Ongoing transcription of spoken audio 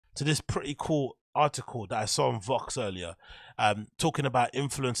to this pretty cool article that I saw on Vox earlier, talking about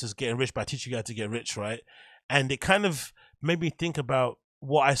influencers getting rich by teaching you how to get rich, right? And it kind of made me think about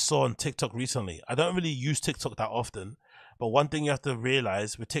what I saw on TikTok recently. I don't really use TikTok that often, but one thing you have to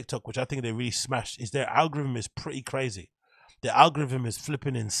realize with TikTok, which I think they really smashed, is their algorithm is pretty crazy. Their algorithm is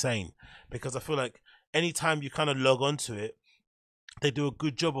flipping insane, because I feel like anytime you kind of log onto it, they do a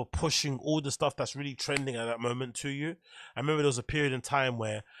good job of pushing all the stuff that's really trending at that moment to you. I remember there was a period in time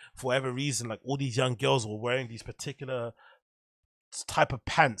where, for whatever reason, like all these young girls were wearing these particular type of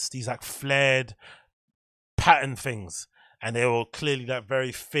pants, these like flared pattern things, and they were clearly that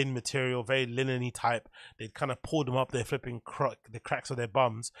very thin material, very linen-y type. They'd kind of pull them up their flipping the cracks of their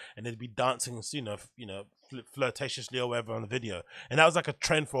bums, and they'd be dancing, flirtatiously or whatever on the video. And that was like a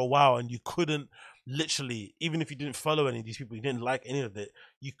trend for a while, and you couldn't literally, even if you didn't follow any of these people, you didn't like any of it,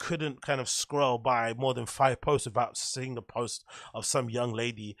 you couldn't kind of scroll by more than 5 posts without seeing a post of some young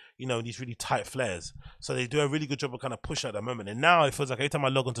lady, in these really tight flares. So they do a really good job of kind of pushing at the moment. And now it feels like every time I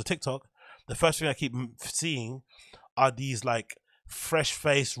log onto TikTok, the first thing I keep seeing are these like fresh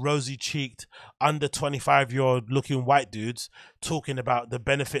faced, rosy cheeked, under 25-year-old looking white dudes talking about the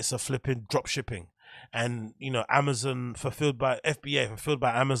benefits of flipping drop shipping, and Amazon fulfilled by FBA, fulfilled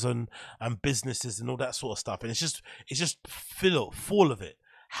by Amazon, and businesses and all that sort of stuff. And it's just full of it,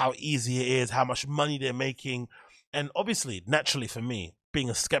 how easy it is, how much money they're making. And obviously, naturally for me, being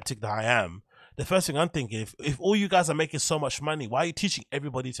a skeptic that I am, the first thing I'm thinking, if all you guys are making so much money, why are you teaching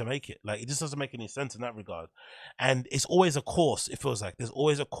everybody to make it? Like, it just doesn't make any sense in that regard. And it's always a course. It feels like there's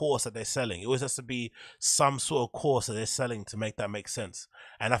always a course that they're selling. It always has to be some sort of course that they're selling to make that make sense.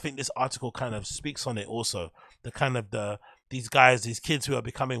 And I think this article kind of speaks on it also. These guys, these kids who are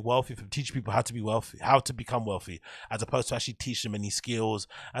becoming wealthy, from teaching people how to be wealthy, how to become wealthy, as opposed to actually teach them any skills,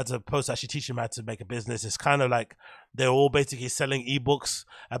 as opposed to actually teach them how to make a business. It's kind of like they're all basically selling ebooks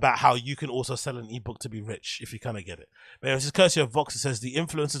about how you can also sell an ebook to be rich, if you kind of get it. But anyway, this is courtesy of Vox. It says the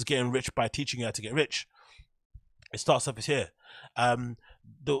influencers getting rich by teaching you how to get rich. It starts off as here. A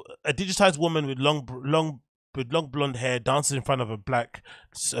digitized woman with long blonde hair dances in front of a black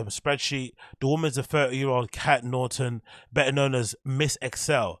spreadsheet. The woman is a 30-year-old Kat Norton, better known as Miss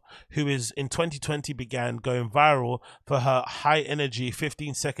Excel, who is in 2020 began going viral for her high-energy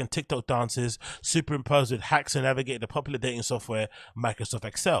 15-second TikTok dances superimposed with hacks to navigate the popular dating software Microsoft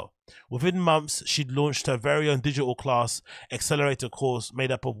Excel. Within months, she'd launched her very own digital class accelerator course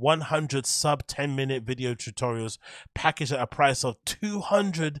made up of 100 sub 10-minute video tutorials packaged at a price of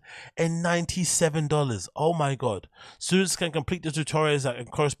 $297. Oh my god. Students can complete the tutorials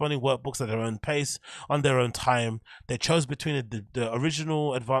and corresponding workbooks at their own pace, on their own time. They chose between the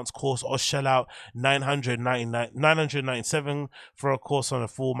original advanced course or shell out $997 for a course on a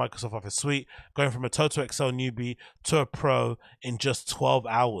full Microsoft Office suite, going from a total Excel newbie to a pro in just 12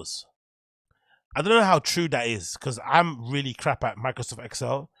 hours. I don't know how true that is, because I'm really crap at Microsoft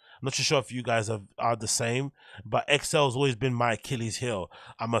Excel. I'm not too sure if you guys are the same, but Excel has always been my Achilles heel.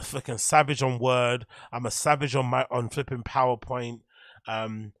 I'm a fucking savage on Word. I'm a savage on flipping PowerPoint.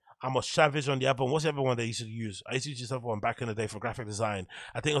 I'm a savage on the other one. What's the other one they used to use? I used to use this other one back in the day for graphic design.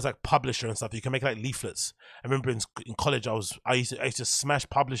 I think it was like Publisher and stuff. You can make like leaflets. I remember in college I used to smash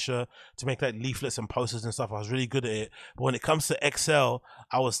Publisher to make like leaflets and posters and stuff. I was really good at it. But when it comes to Excel,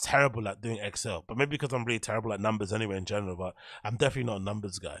 I was terrible at doing Excel. But maybe because I'm really terrible at numbers anyway in general. But I'm definitely not a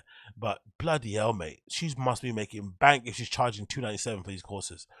numbers guy. But bloody hell, mate, she must be making bank if she's charging $297 for these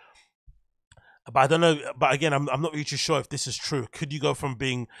courses. But I don't know. But again, I'm not really too sure if this is true. Could you go from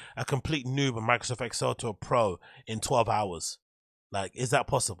being a complete noob on Microsoft Excel to a pro in 12 hours? Like, is that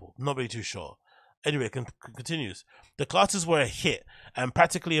possible? Not really too sure. Anyway, continues. The classes were a hit, and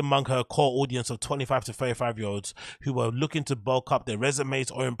practically among her core audience of 25 to 35-year-olds who were looking to bulk up their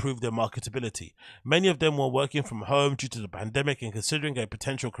resumes or improve their marketability. Many of them were working from home due to the pandemic and considering a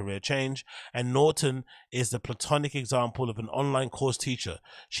potential career change, and Norton is the platonic example of an online course teacher.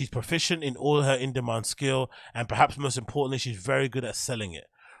 She's proficient in all her in-demand skill, and perhaps most importantly, she's very good at selling it.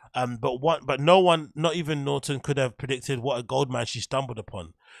 But no one, not even Norton, could have predicted what a goldmine she stumbled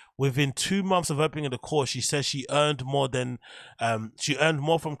upon. Within 2 months of opening the course, she says she earned more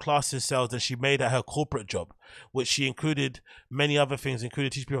from classes sales than she made at her corporate job, which she included many other things,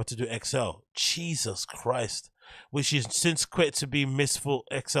 including teaching people how to do Excel. Jesus Christ. Which she's since quit to be Miss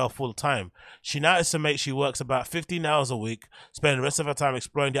Excel full time. She now estimates she works about 15 hours a week, spending the rest of her time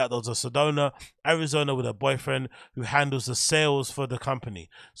exploring the outdoors of Sedona, Arizona with her boyfriend, who handles the sales for the company.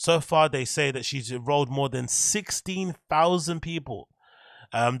 So far, they say that she's enrolled more than 16,000 people.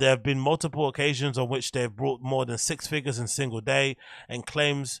 There have been multiple occasions on which they've brought more than 6 figures in a single day, and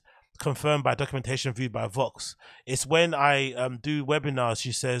claims confirmed by documentation viewed by Vox. It's when I do webinars,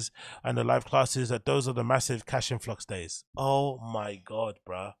 she says, and the live classes, that those are the massive cash influx days. Oh my God,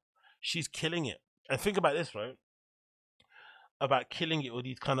 bruh. She's killing it. And think about this, right? About killing it with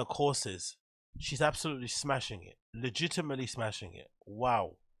these kind of courses. She's absolutely smashing it. Legitimately smashing it.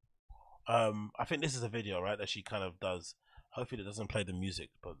 Wow. I think this is a video, right, that she kind of does. Hopefully it doesn't play the music,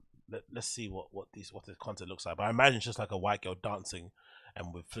 but let's see what the content looks like. But I imagine it's just like a white girl dancing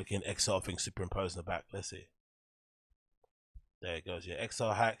and with flicking Excel things superimposed in the back. Let's see. There it goes. Yeah,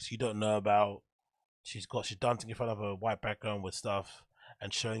 Excel hacks you don't know about. She's dancing in front of a white background with stuff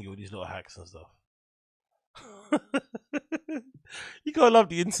and showing you all these little hacks and stuff. You gotta love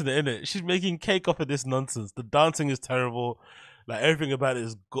the internet, innit? She's making cake off of this nonsense. The dancing is terrible. Like everything about it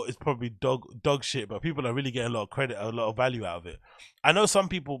is probably dog shit, but people are really getting a lot of credit, a lot of value out of it. I know some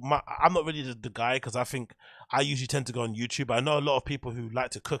people. I'm not really the guy because I think I usually tend to go on YouTube. I know a lot of people who like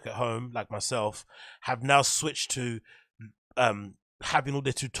to cook at home, like myself, have now switched to having all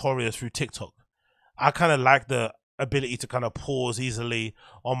their tutorials through TikTok. I kind of like the ability to kind of pause easily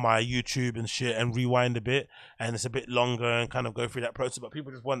on my YouTube and shit and rewind a bit, and it's a bit longer and kind of go through that process. But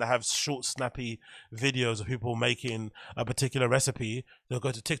people just want to have short, snappy videos of people making a particular recipe. They'll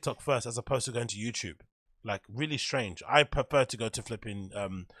go to TikTok first as opposed to going to YouTube. Like really strange. I prefer to go to flipping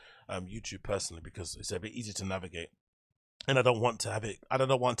YouTube personally because it's a bit easier to navigate. And I don't want to have it. I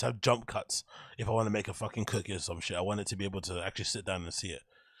don't want to have jump cuts if I want to make a fucking cookie or some shit. I want it to be able to actually sit down and see it.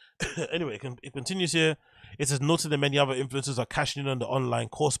 Anyway, it continues here. It says, noted that many other influencers are cashing in on the online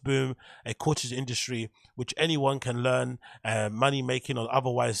course boom, a cottage industry which anyone can learn money making or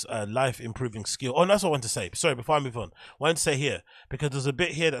otherwise life improving skill. Oh, that's what I want to say. Sorry, before I move on, I want to say here, because there's a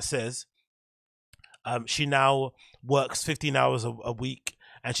bit here that says she now works 15 hours a week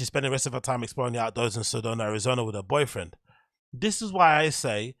and she's spending the rest of her time exploring the outdoors in Sedona, Arizona with her boyfriend. This is why I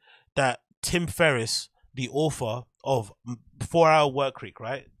say that Tim Ferris, the author of 4 Hour Workweek,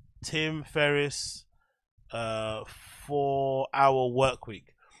 right? Tim Ferris, 4 Hour Workweek.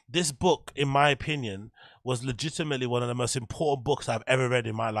 This book, in my opinion, was legitimately one of the most important books I've ever read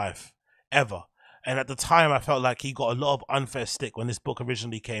in my life, ever. And at the time, I felt like he got a lot of unfair stick when this book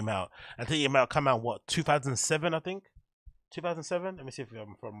originally came out. I think it might have come out, what, 2007, I think? 2007? Let me see if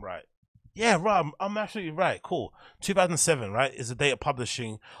I'm right. Yeah, right. I'm absolutely right. Cool. 2007, right, is the date of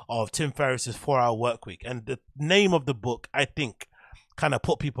publishing of Tim Ferriss's 4 Hour Workweek. And the name of the book, I think, kind of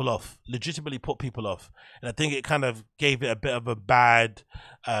put people off, legitimately put people off. And I think it kind of gave it a bit of a bad,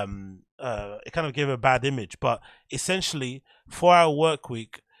 it kind of gave it a bad image. But essentially, 4 Hour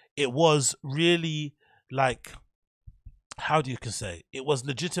Workweek, it was really like, how do you can say? It was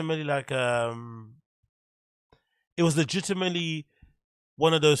legitimately like, it was legitimately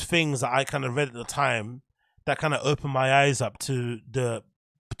one of those things that I kind of read at the time that kind of opened my eyes up to the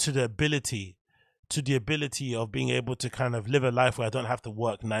ability of being able to kind of live a life where I don't have to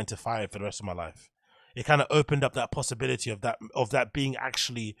work 9 to 5 for the rest of my life. It kind of opened up that possibility of that being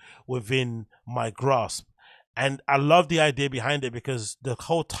actually within my grasp. And I love the idea behind it because the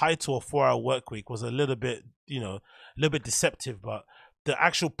whole title of 4 Hour Workweek was a little bit, a little bit deceptive, but the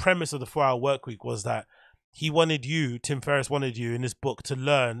actual premise of the 4 Hour Workweek was that he wanted you, Tim Ferriss wanted you in this book to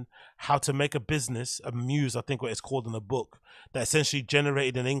learn how to make a business, a muse, I think what it's called in the book, that essentially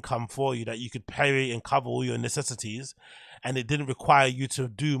generated an income for you that you could pay and cover all your necessities. And it didn't require you to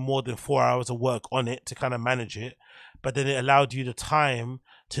do more than 4 hours of work on it to kind of manage it. But then it allowed you the time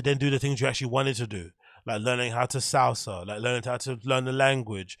to then do the things you actually wanted to do. Like learning how to salsa, like learning how to learn the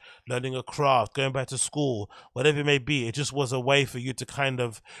language, learning a craft, going back to school, whatever it may be. It just was a way for you to kind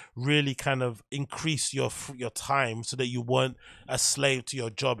of really kind of increase your time so that you weren't a slave to your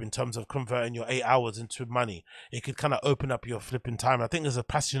job in terms of converting your 8 hours into money. It could kind of open up your flipping time. I think there's a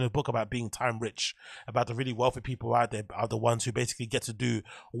passage in the book about being time rich, about the really wealthy people out there are the ones who basically get to do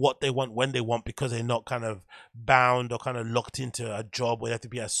what they want when they want because they're not kind of bound or kind of locked into a job where they have to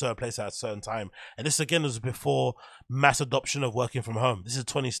be at a certain place at a certain time. And this again was before mass adoption of working from home. This is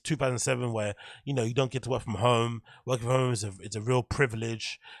 2007 where, you don't get to work from home. Working from home is a real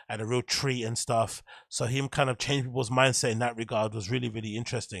privilege and a real treat and stuff. So him kind of changed people's mindset in that regard was really, really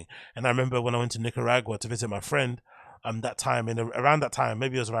interesting. And I remember when I went to Nicaragua to visit my friend, that time, around that time,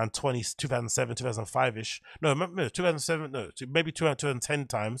 maybe it was around 2007, 2005-ish. No, 2007, no, maybe 2010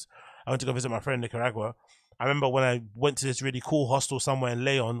 times, I went to go visit my friend in Nicaragua. I remember when I went to this really cool hostel somewhere in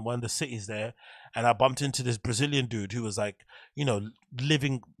Leon, one of the cities there, and I bumped into this Brazilian dude who was like,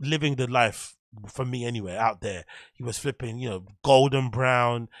 living the life for me anyway, out there. He was flipping, you know, golden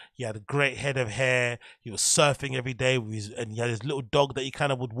brown. He had a great head of hair. He was surfing every day with and he had his little dog that he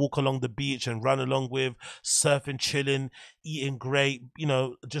kind of would walk along the beach and run along with, surfing, chilling, eating great, you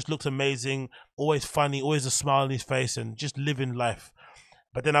know, just looked amazing, always funny, always a smile on his face, and just living life.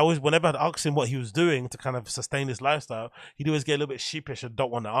 But then I always, whenever I'd ask him what he was doing to kind of sustain his lifestyle, he'd always get a little bit sheepish and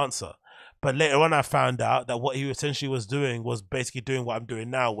don't want to answer. But later on, I found out that what he essentially was doing was basically doing what I'm doing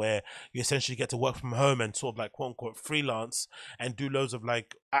now, where you essentially get to work from home and sort of like quote unquote freelance and do loads of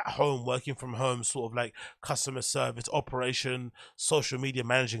like at home, working from home, sort of like customer service, operation, social media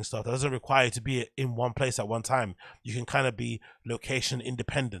managing stuff. That doesn't require you to be in one place at one time. You can kind of be location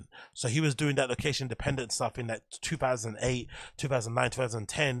independent. So he was doing that location independent stuff in that 2008, 2009,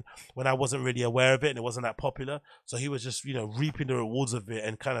 2010 when I wasn't really aware of it and it wasn't that popular. So he was just, you know, reaping the rewards of it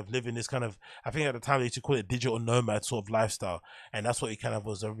and kind of living this kind of, I think at the time they used to call it digital nomad sort of lifestyle. And that's what he kind of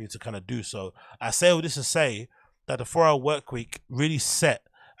was able to kind of do. So I say all this to say that the 4-hour work week really set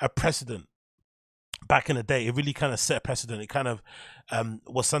a precedent back in the day. It really kind of set a precedent. It kind of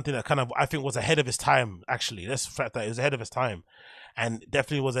was something that kind of, I think, was ahead of its time, actually. That's the fact that it was ahead of its time. And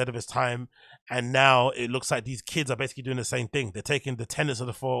definitely was ahead of its time. And now it looks like these kids are basically doing the same thing. They're taking the tenets of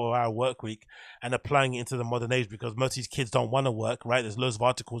the 4-hour work week and applying it into the modern age, because most of these kids don't want to work, right? There's loads of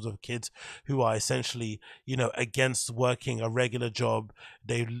articles of kids who are essentially, you know, against working a regular job.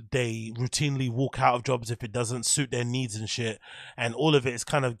 They routinely walk out of jobs if it doesn't suit their needs and shit. And all of it is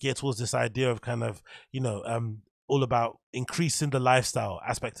kind of geared towards this idea of kind of, you know, all about increasing the lifestyle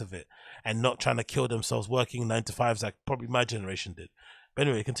aspect of it and not trying to kill themselves working 9 to 5s like probably my generation did. But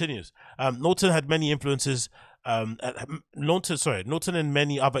anyway, it continues. Norton had many influences. Norton and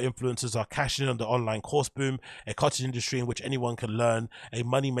many other influencers are cashing in on the online course boom, a cottage industry in which anyone can learn a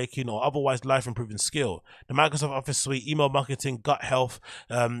money-making or otherwise life-improving skill. The Microsoft Office suite, email marketing, gut health,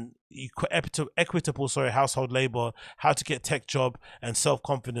 equitable household labor, how to get tech job, and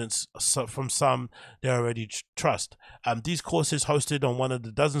self-confidence from some they already trust. These courses hosted on one of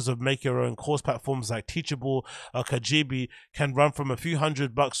the dozens of make your own course platforms like Teachable or Kajabi can run from a few $100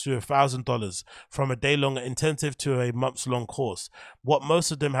 to $1,000, from a day-long intensive to a months-long course. What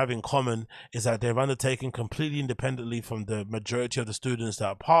most of them have in common is that they're undertaken completely independently from the majority of the students that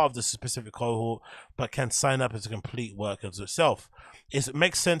are part of the specific cohort, but can sign up as a complete work as itself. It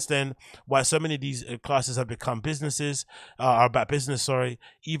makes sense then why so many of these classes have become are about business.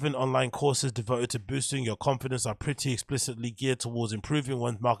 Even online courses devoted to boosting your confidence are pretty explicitly geared towards improving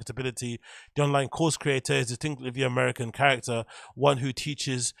one's marketability. The online course creator is a distinctly American character, one who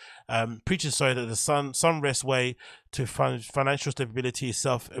preaches that the sunrest way to financial stability,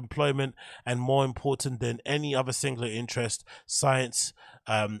 self-employment, and more important than any other singular interest, science,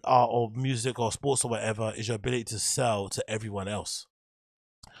 art or music or sports or whatever, is your ability to sell to everyone else.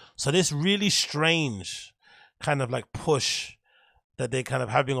 So this really strange kind of like push that they're kind of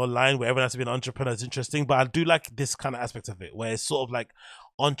having online where everyone has to be an entrepreneur is interesting, but I do like this kind of aspect of it where it's sort of like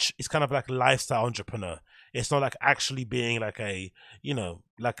it's kind of like lifestyle entrepreneur. It's not like actually being like a, you know,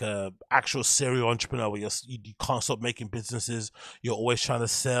 like a actual serial entrepreneur where you can't stop making businesses. You're always trying to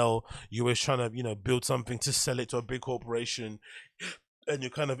sell. You're always trying to, you know, build something to sell it to a big corporation, and you're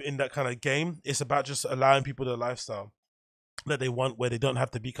kind of in that kind of game. It's about just allowing people the lifestyle that they want, where they don't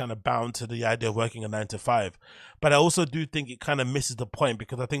have to be kind of bound to the idea of working a 9 to 5. But I also do think it kind of misses the point,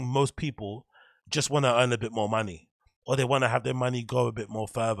 because I think most people just want to earn a bit more money, or they want to have their money go a bit more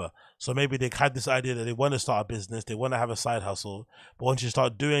further. So maybe they had this idea that they want to start a business, they want to have a side hustle, but once you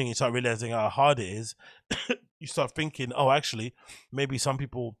start doing it, you start realizing how hard it is. You start thinking, oh, actually, maybe some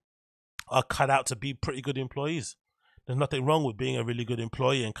people are cut out to be pretty good employees. There's nothing wrong with being a really good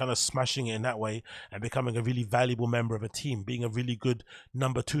employee and kind of smashing it in that way and becoming a really valuable member of a team. Being a really good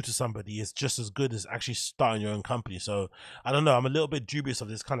number 2 to somebody is just as good as actually starting your own company. So I don't know, I'm a little bit dubious of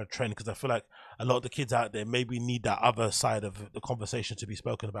this kind of trend, because I feel like a lot of the kids out there maybe need that other side of the conversation to be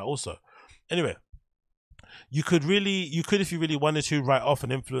spoken about also. Anyway, you could, if you really wanted to, write off an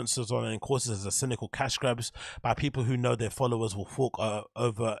influencer's online courses as a cynical cash grabs by people who know their followers will fork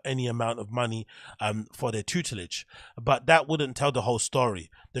over any amount of money for their tutelage. But that wouldn't tell the whole story.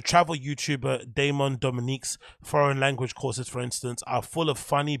 The travel YouTuber Damon Dominique's foreign language courses, for instance, are full of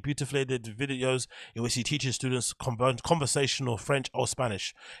funny, beautifully edited videos in which he teaches students conversational French or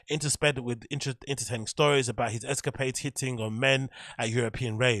Spanish, interspersed with entertaining stories about his escapades hitting on men at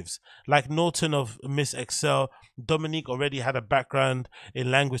European raves. Like Norton of Miss Excel, Dominique already had a background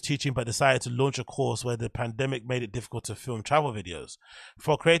in language teaching, but decided to launch a course where the pandemic made it difficult to film travel videos.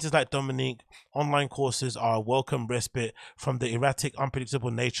 For creators like Dominique, online courses are a welcome respite from the erratic,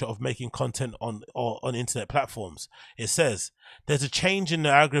 unpredictable nature of making content on internet platforms. It says, there's a change in the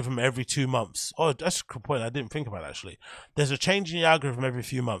algorithm every 2 months. Oh, that's a good point. I didn't think about it, actually. There's a change in the algorithm every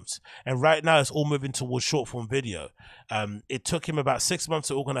few months, and right now it's all moving towards short form video. It took him about 6 months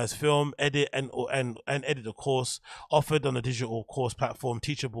to organize film, edit, and edit a course offered on a digital course platform,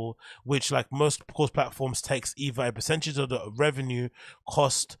 Teachable, which, like most course platforms, takes either a percentage of the revenue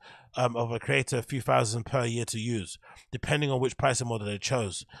cost of a creator a few thousand per year to use, depending on which pricing model they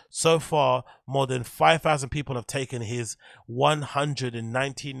chose. So far, more than 5,000 people have taken his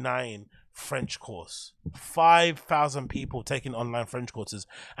 199 French course. 5,000 people taking online French courses.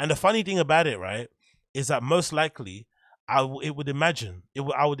 And the funny thing about it, right, is that most likely, I would imagine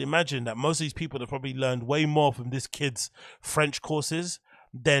that most of these people have probably learned way more from this kid's French courses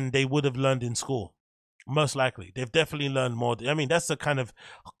than they would have learned in school. Most likely, they've definitely learned more. I mean, that's the kind of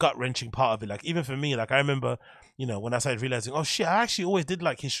gut wrenching part of it. Like, even for me, like, I remember, when I started realizing, oh shit, I actually always did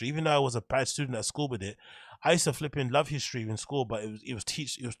like history, even though I was a bad student at school with it. I used to flipping love history in school, but it was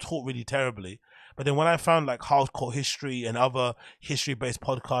taught really terribly. But then when I found like hardcore history and other history based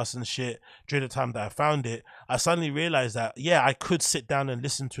podcasts and shit during the time that I found it, I suddenly realized that, yeah, I could sit down and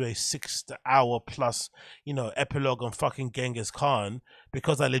listen to a 6 hour plus, epilogue on fucking Genghis Khan,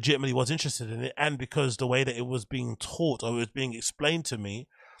 because I legitimately was interested in it, and because the way that it was being taught, or it was being explained to me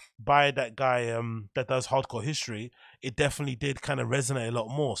by that guy that does hardcore history, it definitely did kind of resonate a lot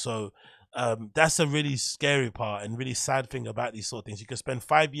more. So that's a really scary part and really sad thing about these sort of things. You can spend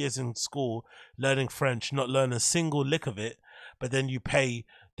 5 years in school learning French, not learn a single lick of it, but then you pay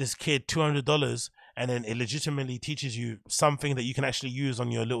this kid $200, and then it legitimately teaches you something that you can actually use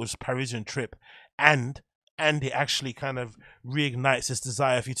on your little Parisian trip, and it actually kind of reignites this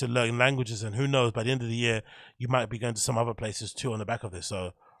desire for you to learn languages. And who knows, by the end of the year, you might be going to some other places too on the back of this.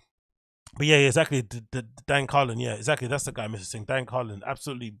 So, but yeah, exactly. The Dan Carlin, yeah, exactly. That's the guy, Mr. Singh. Dan Carlin,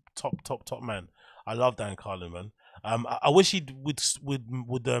 absolutely top man. I love Dan Carlin, man. I wish he would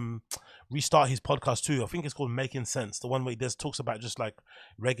restart his podcast too. I think it's called Making Sense, the one where he just talks about just like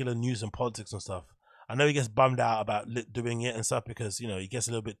regular news and politics and stuff. I know he gets bummed out about doing it and stuff because he gets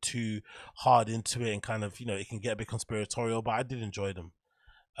a little bit too hard into it and kind of it can get a bit conspiratorial. But I did enjoy them.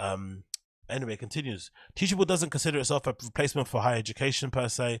 Anyway, it continues. Teachable doesn't consider itself a replacement for higher education per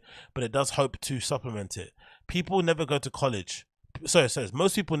se, but it does hope to supplement it. People never go to college. So it says,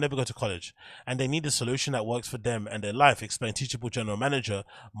 most people never go to college, and they need a solution that works for them and their life, explained Teachable General Manager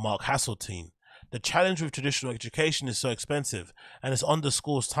Mark Hasseltine. The challenge with traditional education is so expensive, and it's on the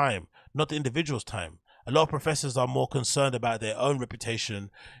school's time, not the individual's time. A lot of professors are more concerned about their own reputation.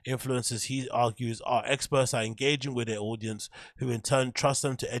 Influencers, he argues, are experts at engaging with their audience, who in turn trust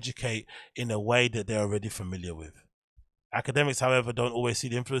them to educate in a way that they're already familiar with. Academics, however, don't always see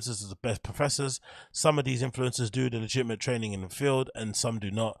the influencers as the best professors. Some of these influencers do the legitimate training in the field, and some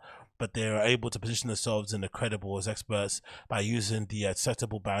do not, but they are able to position themselves in the credible as experts by using the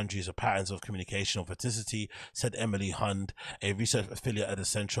acceptable boundaries or patterns of communication authenticity, said Emily Hund, a research affiliate at the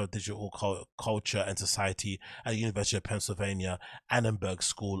Center of Digital Culture and Society at the University of Pennsylvania Annenberg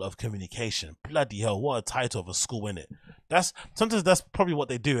School of Communication. Bloody hell, what a title of a school, innit? Sometimes that's probably what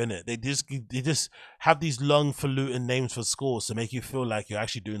they do, innit? They just have these long falutin names for schools to make you feel like you're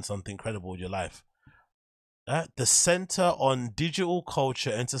actually doing something credible with your life. The Center on Digital Culture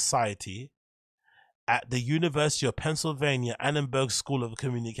and Society at the University of Pennsylvania Annenberg School of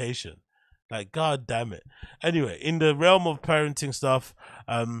Communication. Like, god damn it. Anyway, in the realm of parenting stuff,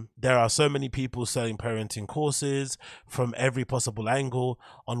 there are so many people selling parenting courses from every possible angle.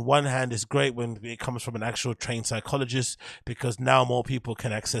 On one hand, it's great when it comes from an actual trained psychologist, because now more people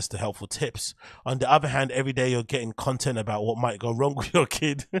can access the helpful tips. On the other hand, every day you're getting content about what might go wrong with your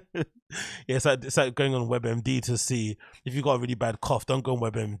kid. Yeah, it's like going on WebMD to see if you got a really bad cough. Don't go on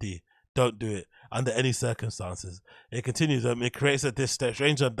WebMD. Don't do it under any circumstances. It continues, it creates this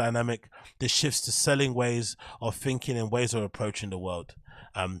strange dynamic that shifts to selling ways of thinking and ways of approaching the world.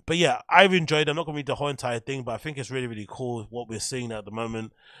 But yeah, I've enjoyed it. I'm not going to read the whole entire thing, but I think it's really, really cool what we're seeing at the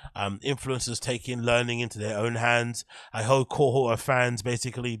moment. Influencers taking learning into their own hands. A whole cohort of fans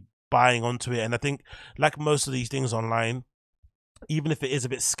basically buying onto it. And I think, like most of these things online, even if it is a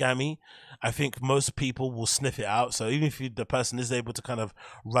bit scammy, I think most people will sniff it out. So even if the person is able to kind of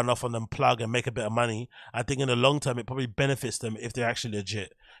run off on them plug and make a bit of money, I think in the long term, it probably benefits them if they're actually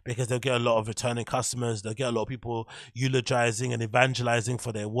legit, because they'll get a lot of returning customers. They'll get a lot of people eulogizing and evangelizing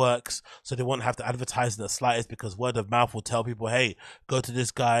for their works. So they won't have to advertise in the slightest, because word of mouth will tell people, hey, go to this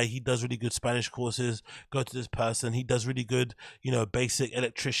guy. He does really good Spanish courses. Go to this person. He does really good, basic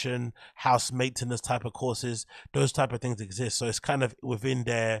electrician, house maintenance type of courses. Those type of things exist. So it's kind of within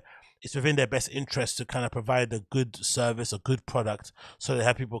their it's within their best interest to kind of provide a good service, a good product, so they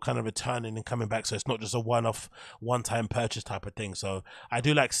have people kind of returning and coming back. So it's not just a one-off, one-time purchase type of thing. So I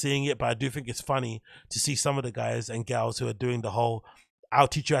do like seeing it, but I do think it's funny to see some of the guys and gals who are doing the whole, I'll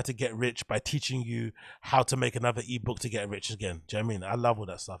teach you how to get rich by teaching you how to make another ebook to get rich again. Do you know what I mean? I love all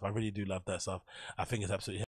that stuff. I really do love that stuff. I think it's absolutely